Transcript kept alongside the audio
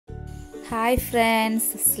Hi friends,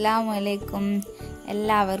 അസ്സലാമു അലൈക്കും.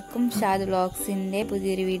 എല്ലാവർക്കും ഷാദ് വ്ലോഗ്സിൻ്റെ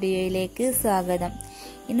പുതിയൊരു വീഡിയോയിലേക്ക് സ്വാഗതം.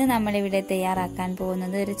 ഇന്ന് നമ്മളിവിടെ തയ്യാറാക്കാൻ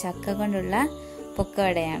പോകുന്നത് ഒരു ചക്ക കൊണ്ടുള്ള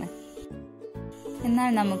പൊക്കവടയാണ്. എന്നാൽ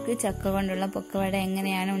നമുക്ക് ചക്ക കൊണ്ടുള്ള പൊക്കവട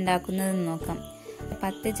എങ്ങനെയാണ് ഉണ്ടാക്കുന്നതെന്ന് നോക്കാം.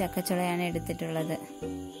 10 ചക്കച്ചുളയാണ് എടുത്തിട്ടുള്ളത്.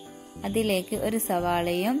 അതിലേക്ക് ഒരു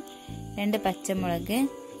സവാളയും 2 പച്ചമുളക്,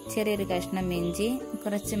 ചെറിയൊരു കഷ്ണം ഇഞ്ചി,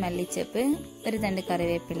 കുറച്ച് മല്ലിച്ചപ്പ്, ഒരു തണ്ട്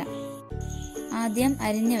കറിവേപ്പില. ആദ്യം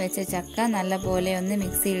അരിഞ്ഞു വെച്ച ചക്ക നല്ലപോലെ ഒന്ന്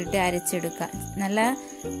മിക്സിയിലിട്ട് അരച്ചെടുക്കുക. നല്ല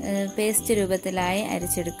പേസ്റ്റ് രൂപത്തിലായി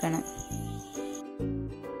അരച്ചെടുക്കണം.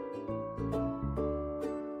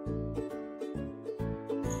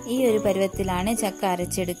 ഈ ഒരു പരുവത്തിലാണ് ചക്ക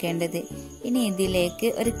അരച്ചെടുക്കേണ്ടത്. ഇനി ഇതിലേക്ക്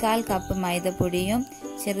ഒരു 1/4 കപ്പ് മൈദപ്പൊടിയും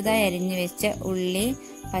ചെറുതായി അരിഞ്ഞു വെച്ച ഉള്ളി,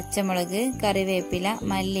 പച്ചമുളക്, കറിവേപ്പില,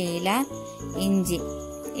 മല്ലിയില, ഇഞ്ചി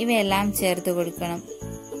ഇവയെല്ലാം ചേർത്ത് കൊടുക്കണം.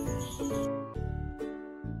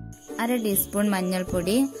 1/2 ടീസ്പൂൺ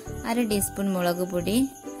മഞ്ഞൾപ്പൊടി, 1/2 ടീസ്പൂൺ മുളക് പൊടി,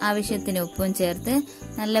 ആവശ്യത്തിന് ഉപ്പും ചേർത്ത്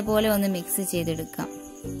നല്ലപോലെ ഒന്ന് മിക്സ് ചെയ്തെടുക്കാം.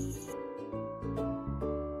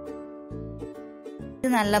 ഇത്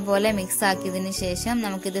നല്ലപോലെ മിക്സ് ആക്കിയതിന് ശേഷം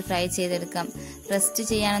നമുക്കിത് ഫ്രൈ ചെയ്തെടുക്കാം. റെസ്റ്റ്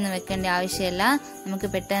ചെയ്യാനൊന്നും വെക്കേണ്ട ആവശ്യമില്ല. നമുക്ക്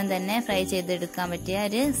പെട്ടെന്ന് തന്നെ ഫ്രൈ ചെയ്തെടുക്കാൻ പറ്റിയ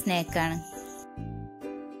ഒരു സ്നാക്കാണ്.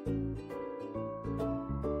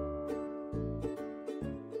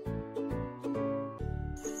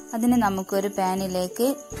 അതിന് നമുക്കൊരു പാനിലേക്ക്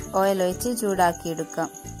ഓയിൽ ഒഴിച്ച് ചൂടാക്കിയെടുക്കാം.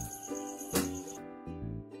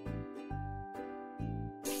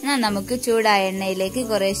 എന്നാൽ നമുക്ക് ചൂടായ എണ്ണയിലേക്ക്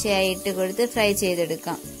കുറേശ്ശെയായി ഇട്ട് കൊടുത്ത് ഫ്രൈ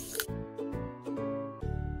ചെയ്തെടുക്കാം.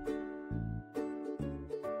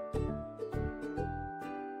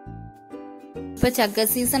 ഇപ്പൊ ചക്ക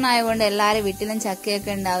സീസൺ ആയതുകൊണ്ട് എല്ലാവരും വീട്ടിലും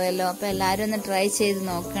ചക്കയൊക്കെ ഉണ്ടാവുമല്ലോ. അപ്പൊ എല്ലാവരും ഒന്ന് ട്രൈ ചെയ്ത്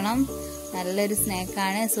നോക്കണം. നല്ലൊരു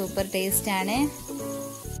സ്നാക്കാണ്, സൂപ്പർ ടേസ്റ്റ് ആണ്.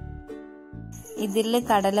 ഇതിൽ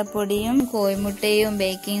കടലപ്പൊടിയും കോഴിമുട്ടയും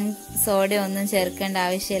ബേക്കിംഗ് സോഡയും ഒന്നും ചേർക്കേണ്ട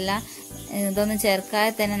ആവശ്യമില്ല. ഇതൊന്നും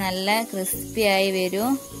ചേർക്കാതെ തന്നെ നല്ല ക്രിസ്പി ആയി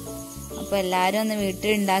വരും. അപ്പൊ എല്ലാരും ഒന്ന്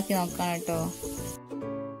വീട്ടിൽ ഉണ്ടാക്കി നോക്കണം കേട്ടോ.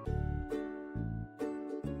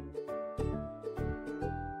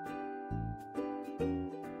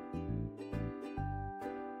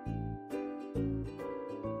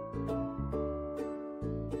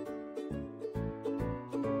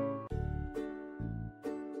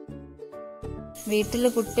 വീട്ടിൽ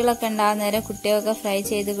കുട്ടികളൊക്കെ ഉണ്ടാകുന്ന നേരം കുട്ടികൾക്ക് ഫ്രൈ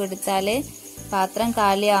ചെയ്ത് കൊടുത്താല് പാത്രം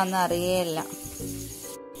കാലിയാവുന്ന അറിയേയില്ല.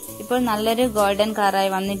 ഇപ്പോൾ നല്ലൊരു ഗോൾഡൻ കളറായി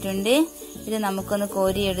വന്നിട്ടുണ്ട്. ഇത് നമുക്കൊന്ന്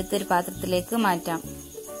കോരിയെടുത്ത് ഒരു പാത്രത്തിലേക്ക് മാറ്റാം.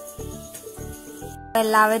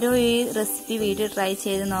 എല്ലാവരും ഈ റെസിപ്പി വീഡിയോ ട്രൈ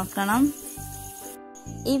ചെയ്ത് നോക്കണം.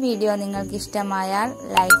 ഈ വീഡിയോ നിങ്ങൾക്ക് ഇഷ്ടമായാൽ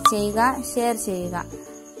ലൈക്ക് ചെയ്യുക, ഷെയർ ചെയ്യുക,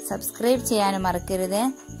 സബ്സ്ക്രൈബ് ചെയ്യാനും മറക്കരുത്.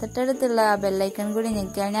 തൊട്ടടുത്തുള്ള ബെല്ലൈക്കൺ കൂടി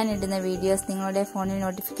ഞെക്കിയാൽ ഞാൻ ഇടുന്ന വീഡിയോസ് നിങ്ങളുടെ ഫോണിൽ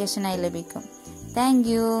നോട്ടിഫിക്കേഷനായി ലഭിക്കും. Thank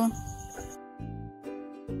you.